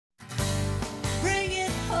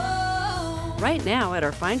Right now, at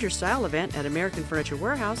our Find Your Style event at American Furniture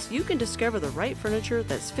Warehouse, you can discover the right furniture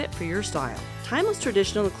that's fit for your style. Timeless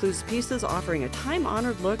Traditional includes pieces offering a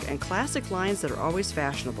time-honored look and classic lines that are always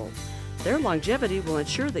fashionable. Their longevity will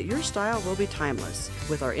ensure that your style will be timeless.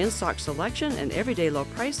 With our in-stock selection and everyday low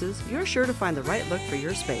prices, you're sure to find the right look for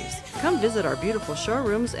your space. Come visit our beautiful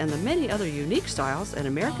showrooms and the many other unique styles at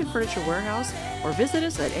American Furniture Warehouse or visit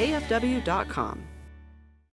us at afw.com.